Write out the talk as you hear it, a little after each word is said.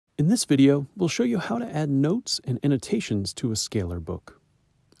In this video, we'll show you how to add notes and annotations to a Scalar book.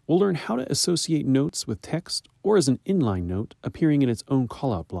 We'll learn how to associate notes with text or as an inline note appearing in its own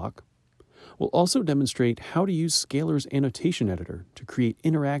callout block. We'll also demonstrate how to use Scalar's annotation editor to create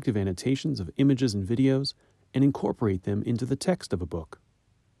interactive annotations of images and videos and incorporate them into the text of a book.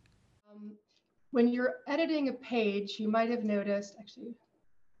 When you're editing a page, you might have noticed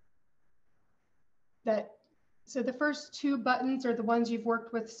so the first two buttons are the ones you've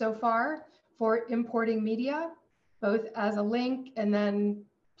worked with so far for importing media, both as a link and then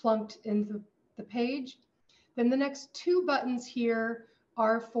plunked into the page. Then the next two buttons here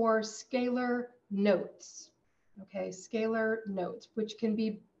are for Scalar notes. Okay, Scalar notes, which can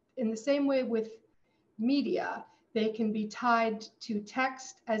be in the same way with media. They can be tied to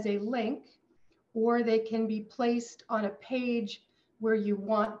text as a link, or they can be placed on a page where you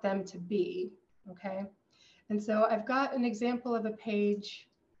want them to be, okay? And so I've got an example of a page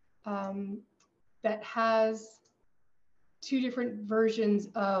that has two different versions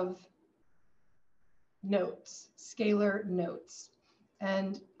of notes, Scalar notes.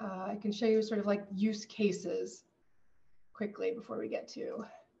 And I can show you sort of like use cases quickly before we get to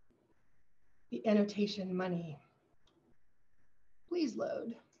the annotation money. Please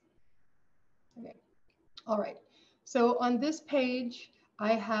load. Okay, all right. So on this page,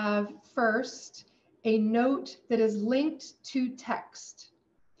 I have first a note that is linked to text.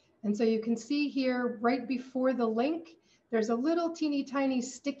 And so you can see here right before the link, there's a little teeny tiny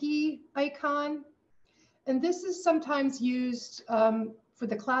sticky icon. And this is sometimes used for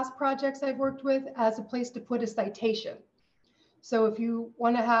the class projects I've worked with as a place to put a citation. So if you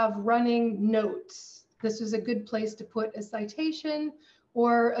want to have running notes, this is a good place to put a citation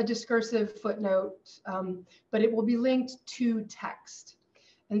or a discursive footnote, but it will be linked to text.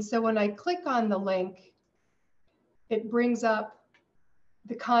 And so when I click on the link, it brings up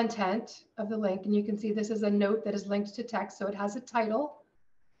the content of the link. And you can see this is a note that is linked to text. So it has a title,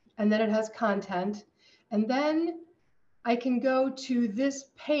 and then it has content. And then I can go to this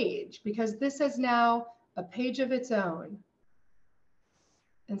page because this is now a page of its own.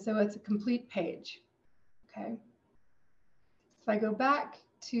 And so it's a complete page, okay? If I go back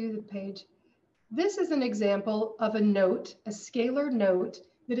to the page, this is an example of a note, a Scalar note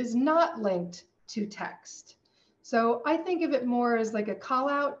that is not linked to text. So I think of it more as like a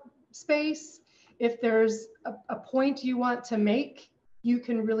callout space. If there's a point you want to make, you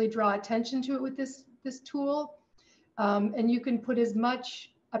can really draw attention to it with this tool. And you can put as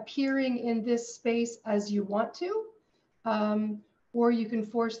much appearing in this space as you want to, or you can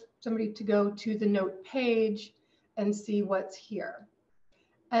force somebody to go to the note page and see what's here.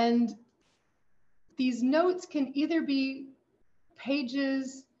 And these notes can either be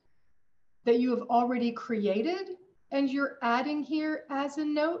pages that you have already created and you're adding here as a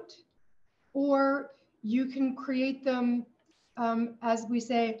note, or you can create them, as we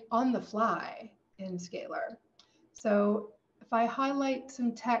say, on the fly in Scalar. So if I highlight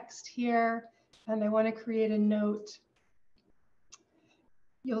some text here and I want to create a note,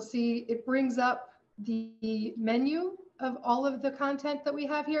 you'll see it brings up the menu of all of the content that we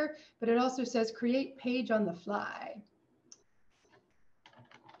have here, but it also says create page on the fly.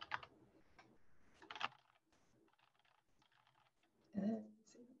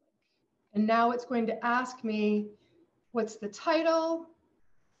 And now it's going to ask me, what's the title?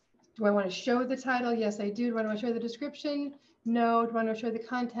 Do I want to show the title? Yes, I do. Do I want to show the description? No. Do I want to show the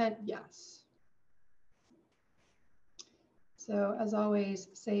content? Yes. So as always,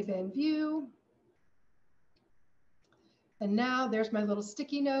 save and view. And now there's my little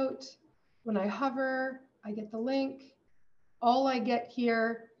sticky note. When I hover, I get the link. All I get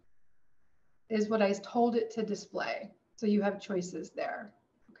here is what I told it to display. So you have choices there.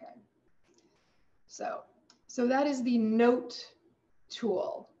 Okay. So that is the note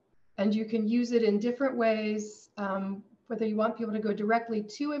tool. And you can use it in different ways, whether you want people to go directly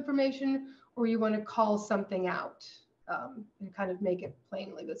to information or you want to call something out and kind of make it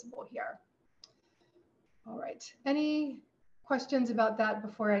plainly visible here. All right, any questions about that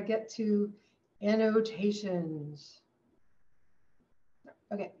before I get to annotations?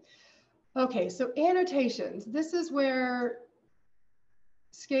 Okay. Okay, so annotations. This is where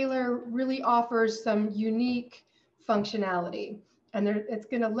Scalar really offers some unique functionality. And it's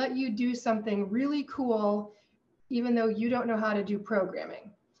going to let you do something really cool, even though you don't know how to do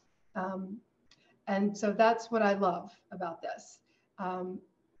programming. And so that's what I love about this.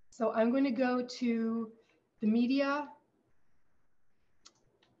 So I'm going to go to the media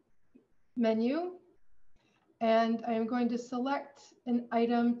menu, and I'm going to select an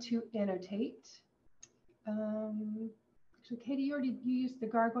item to annotate. Actually, Actually, Katie, you used the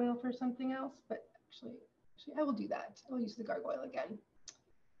gargoyle for something else, but actually I will do that. I'll use the gargoyle again.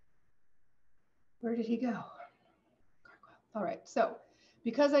 Where did he go? Gargoyle. All right, so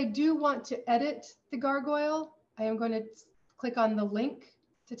because I do want to edit the gargoyle, I am going to click on the link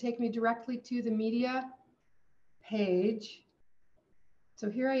to take me directly to the media page. So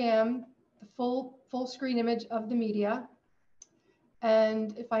here I am, the full screen image of the media.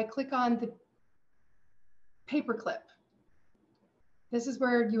 And if I click on the paperclip, this is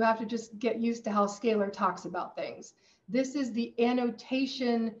where you have to just get used to how Scalar talks about things. This is the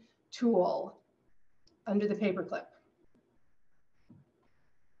annotation tool under the paperclip.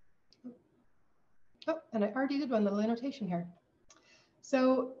 Oh, and I already did one little annotation here.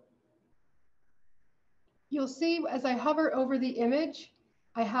 So you'll see as I hover over the image,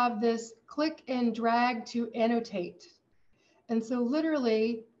 I have this click and drag to annotate. And so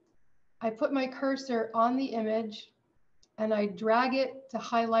literally, I put my cursor on the image and I drag it to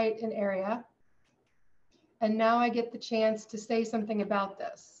highlight an area. And now I get the chance to say something about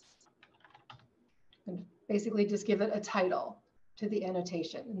this. And basically just give it a title to the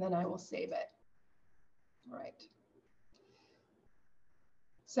annotation, and then I will save it. All right.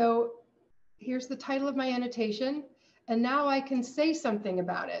 So here's the title of my annotation. And now I can say something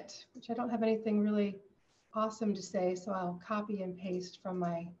about it, which I don't have anything really awesome to say, so I'll copy and paste from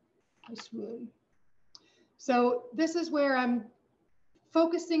my swoon. So this is where I'm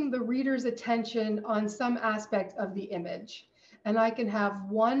focusing the reader's attention on some aspect of the image. And I can have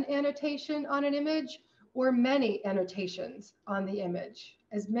one annotation on an image or many annotations on the image,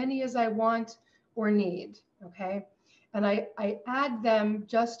 as many as I want or need, okay? And I add them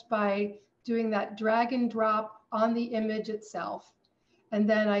just by doing that drag and drop on the image itself. And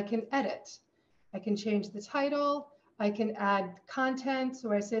then I can edit. I can change the title. I can add content.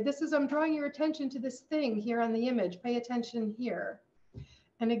 So I say, I'm drawing your attention to this thing here on the image. Pay attention here.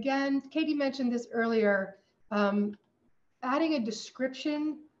 And again, Katie mentioned this earlier, adding a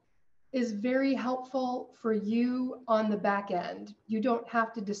description is very helpful for you on the back end. You don't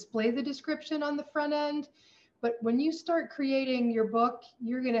have to display the description on the front end, but when you start creating your book,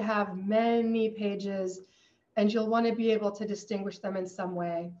 you're going to have many pages and you'll want to be able to distinguish them in some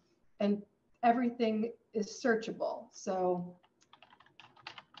way. And everything is searchable. So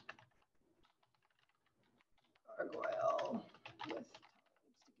gargoyle with,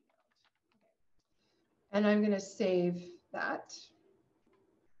 and I'm going to save that.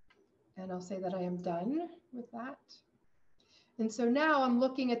 And I'll say that I am done with that. And so now I'm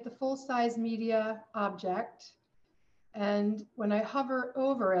looking at the full size media object. And when I hover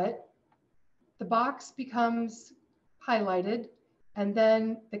over it, the box becomes highlighted. And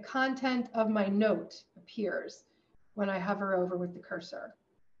then the content of my note appears when I hover over with the cursor.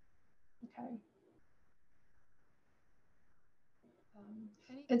 Okay.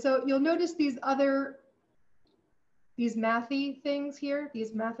 And so you'll notice these mathy things here,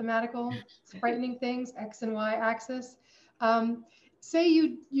 these mathematical frightening things, X and Y axis. Say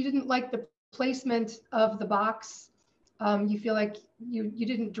you didn't like the placement of the box. You feel like you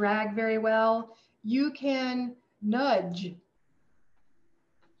didn't drag very well. You can nudge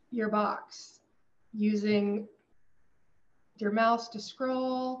your box using your mouse to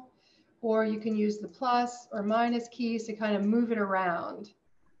scroll, or you can use the plus or minus keys to kind of move it around.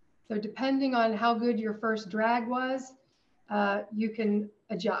 So depending on how good your first drag was, you can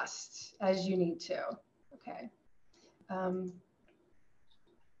adjust as you need to. Okay.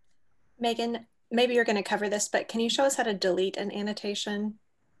 Megan, maybe you're going to cover this, but can you show us how to delete an annotation?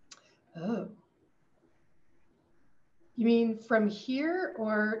 Oh. You mean from here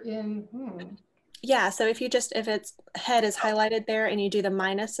or in? Yeah, so if its head is highlighted there and you do the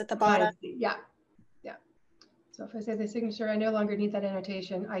minus at the bottom. Yeah. So if I say the signature, I no longer need that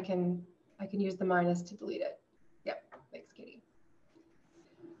annotation, I can use the minus to delete it. Yep, thanks, Katie.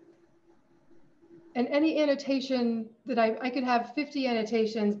 And any annotation that I could have 50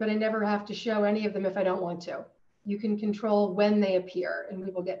 annotations, but I never have to show any of them if I don't want to. You can control when they appear, and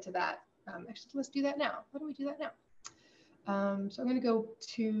we will get to that. Actually, let's do that now. Why don't we do that now? So I'm going to go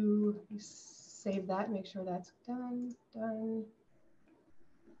to save that, make sure that's done. So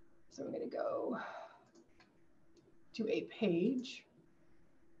I'm going to go to a page.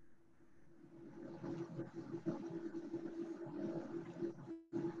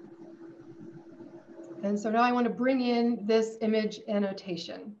 And so now I want to bring in this image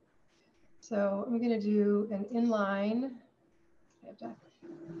annotation. So I'm going to do an inline. I have to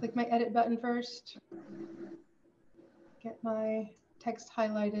click my edit button first. Get my text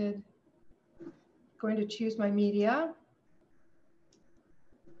highlighted. Going to choose my media.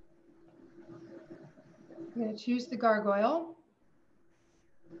 I'm I'm going to choose the gargoyle.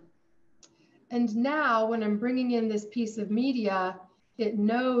 And now when I'm bringing in this piece of media, it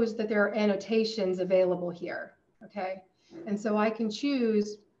knows that there are annotations available here, okay? And so I can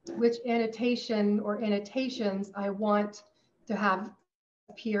choose which annotation or annotations I want to have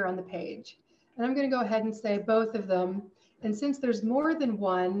appear on the page. And I'm going to go ahead and say both of them. And since there's more than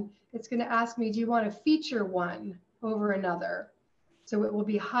one, it's going to ask me, do you want to feature one over another? So it will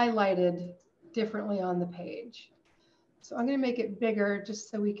be highlighted differently on the page. So I'm going to make it bigger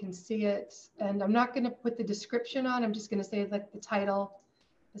just so we can see it. And I'm not going to put the description on. I'm just going to say like the title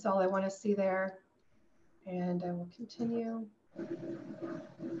is all I want to see there. And I will continue.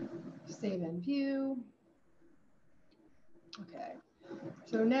 Save and view. Okay.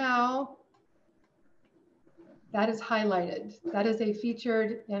 So now that is highlighted. That is a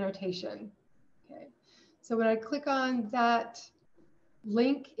featured annotation. Okay. So when I click on that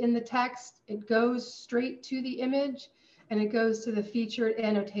link in the text, it goes straight to the image and it goes to the featured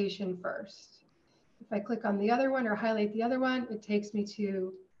annotation first. If I click on the other one or highlight the other one, it takes me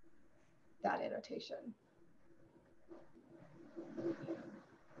to that annotation.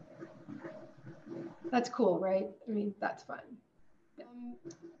 That's cool, right? I mean, that's fun.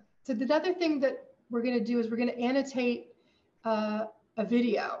 So the other thing that we're going to do is we're going to annotate a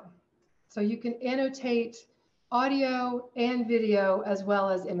video. So you can annotate audio and video as well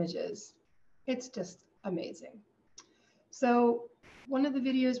as images. It's just amazing. So one of the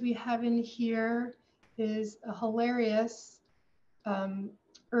videos we have in here is a hilarious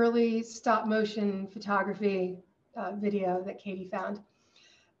early stop motion photography video that Katie found.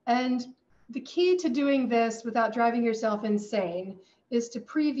 And the key to doing this without driving yourself insane is to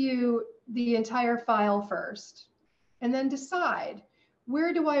preview the entire file first and then decide,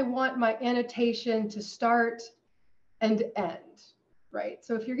 where do I want my annotation to start and end, right?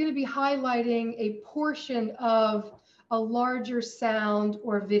 So if you're going to be highlighting a portion of a larger sound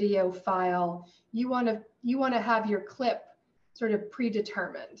or video file, you want to have your clip sort of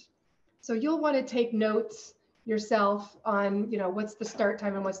predetermined. So you'll want to take notes yourself on, you know, what's the start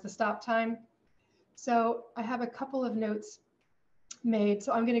time and what's the stop time. So I have a couple of notes made.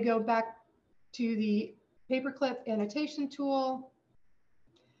 So I'm going to go back to the paperclip annotation tool.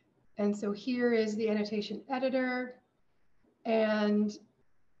 And so here is the annotation editor. And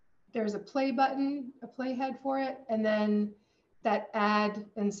there's a play button, a playhead for it, and then that add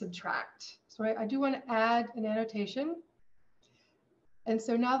and subtract. So I do want to add an annotation. And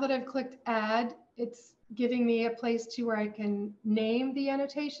so now that I've clicked add, it's giving me a place to where I can name the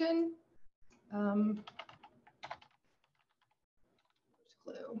annotation. Clue.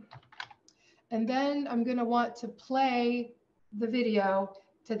 And then I'm going to want to play the video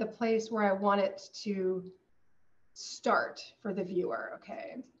to the place where I want it to start for the viewer.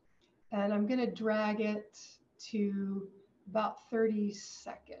 Okay. And I'm going to drag it to about 30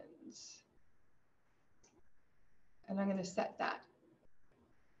 seconds. And I'm going to set that.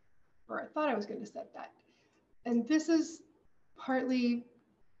 Or I thought I was going to set that. And this is partly,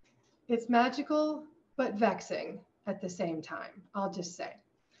 it's magical, but vexing at the same time, I'll just say.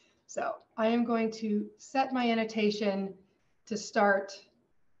 So I am going to set my annotation to start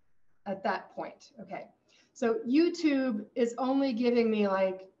at that point. Okay. So YouTube is only giving me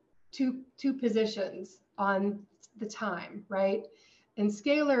like two positions on the time, right? And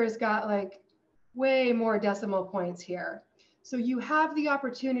Scalar has got like way more decimal points here. So you have the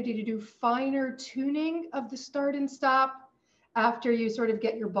opportunity to do finer tuning of the start and stop after you sort of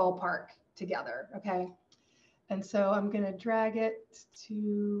get your ballpark together, okay? And so I'm going to drag it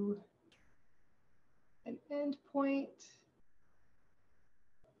to an end point.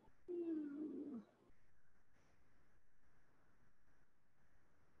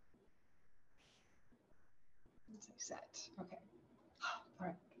 Let's say set. Okay. All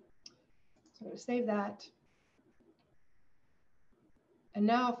right. So I'm going to save that. And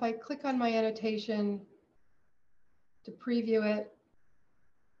now if I click on my annotation to preview it,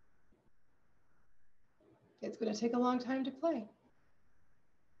 it's going to take a long time to play.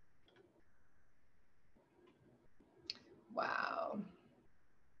 Wow.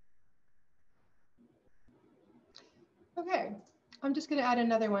 Okay, I'm just going to add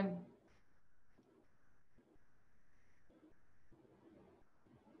another one.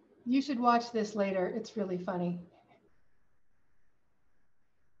 You should watch this later. It's really funny.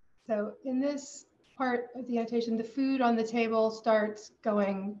 So in this part of the annotation, the food on the table starts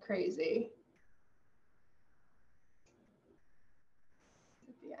going crazy.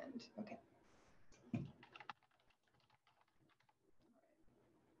 At the end, okay.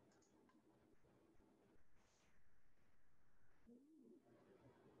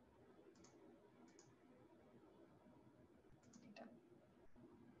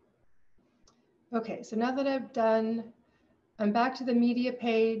 Okay, so now that I've done, I'm back to the media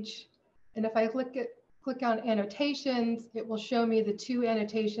page. And if I click on annotations, it will show me the 2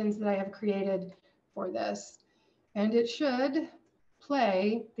 annotations that I have created for this. And it should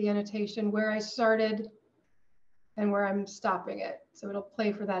play the annotation where I started and where I'm stopping it. So it'll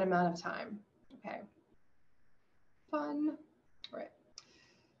play for that amount of time. Okay. Fun. All right.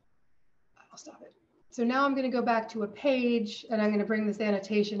 I'll stop it. So now I'm going to go back to a page and I'm going to bring this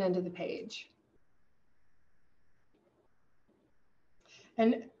annotation into the page.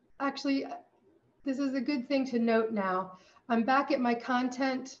 And actually, this is a good thing to note now. I'm back at my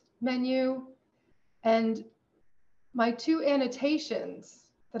content menu and my 2 annotations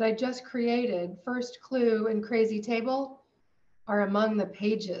that I just created, First Clue and Crazy Table, are among the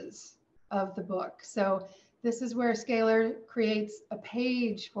pages of the book. So this is where Scalar creates a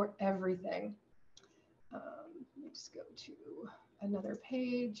page for everything. Let me just go to another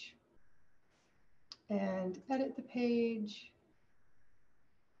page and edit the page.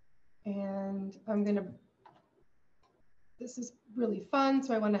 And I'm going to, this is really fun,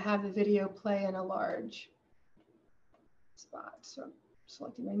 so I want to have the video play in a large spot. So I'm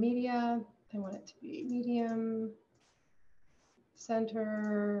selecting my media. I want it to be medium,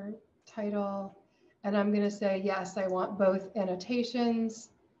 center, title, and I'm going to say, yes, I want both annotations,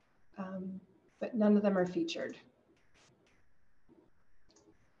 but none of them are featured.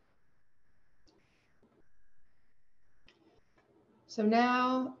 So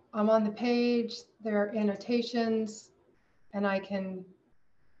now I'm on the page, there are annotations, and I can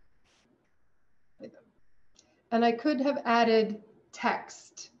play them. And I could have added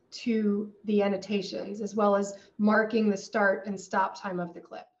text to the annotations as well as marking the start and stop time of the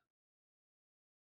clip.